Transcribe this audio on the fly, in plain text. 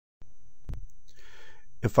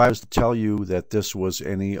If I was to tell you that this was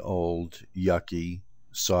any old yucky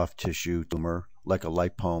soft tissue tumor like a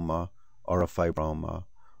lipoma or a fibroma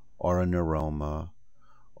or a neuroma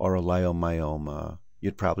or a leiomyoma,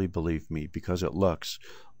 you'd probably believe me because it looks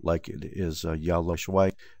like it is a yellowish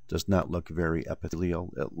white, does not look very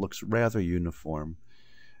epithelial. It looks rather uniform.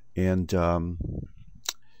 And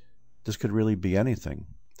this could really be anything.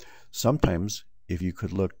 Sometimes, if you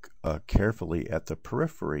could look carefully at the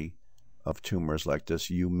periphery of tumors like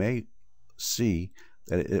this, you may see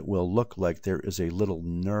that it will look like there is a little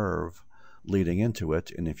nerve leading into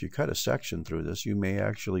it. And if you cut a section through this, you may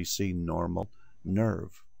actually see normal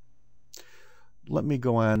nerve. Let me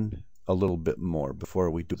go on a little bit more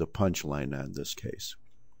before we do the punchline on this case.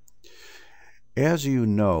 As you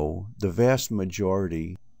know, the vast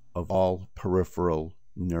majority of all peripheral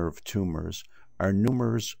nerve tumors are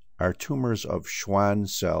tumors of Schwann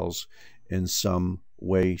cells in some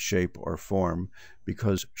way, shape, or form,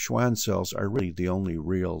 because Schwann cells are really the only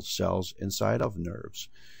real cells inside of nerves.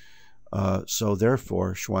 So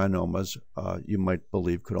therefore, Schwannomas, you might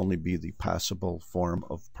believe, could only be the possible form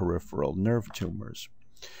of peripheral nerve tumors.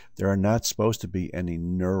 There are not supposed to be any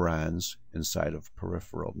neurons inside of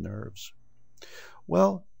peripheral nerves.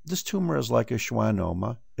 Well, this tumor is like a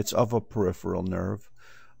Schwannoma. It's of a peripheral nerve.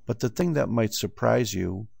 But the thing that might surprise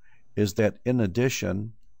you is that in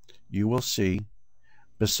addition, you will see,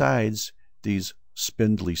 besides these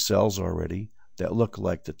spindly cells already that look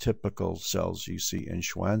like the typical cells you see in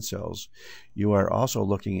Schwann cells, you are also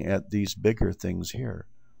looking at these bigger things here.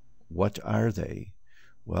 What are they?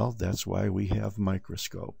 Well, that's why we have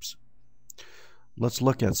microscopes. Let's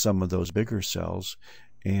look at some of those bigger cells,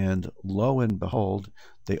 and lo and behold,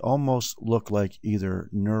 they almost look like either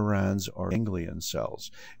neurons or ganglion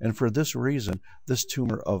cells. And for this reason, this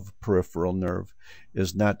tumor of peripheral nerve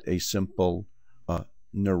is not a simple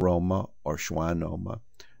neuroma or Schwannoma.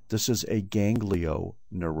 This is a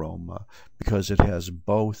ganglioneuroma because it has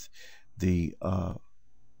both the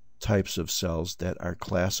types of cells that are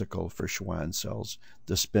classical for Schwann cells,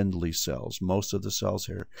 the spindly cells, most of the cells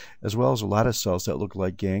here, as well as a lot of cells that look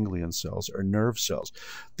like ganglion cells or nerve cells.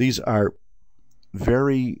 These are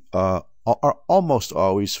are almost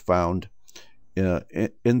always found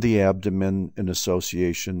in the abdomen in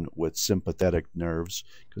association with sympathetic nerves,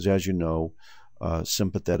 because as you know,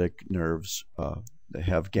 sympathetic nerves they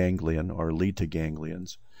have ganglion or lead to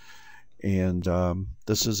ganglions. And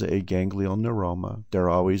this is a ganglioneuroma. They're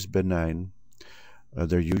always benign.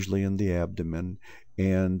 They're usually in the abdomen.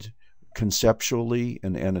 And conceptually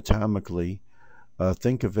and anatomically,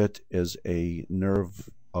 think of it as a nerve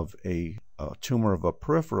of a tumor of a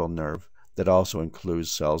peripheral nerve that also includes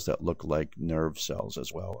cells that look like nerve cells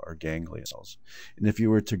as well, or ganglion cells. And if you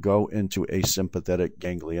were to go into a sympathetic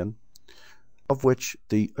ganglion, of which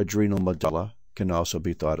the adrenal medulla can also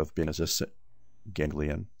be thought of being as a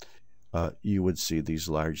ganglion, you would see these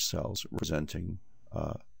large cells representing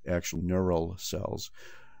actual neural cells.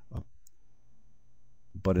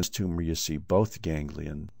 But in this tumor, you see both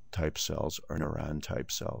ganglion type cells or neuron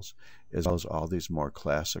type cells, as well as all these more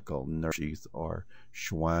classical nerve sheath or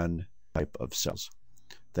Schwann type of cells.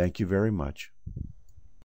 Thank you very much.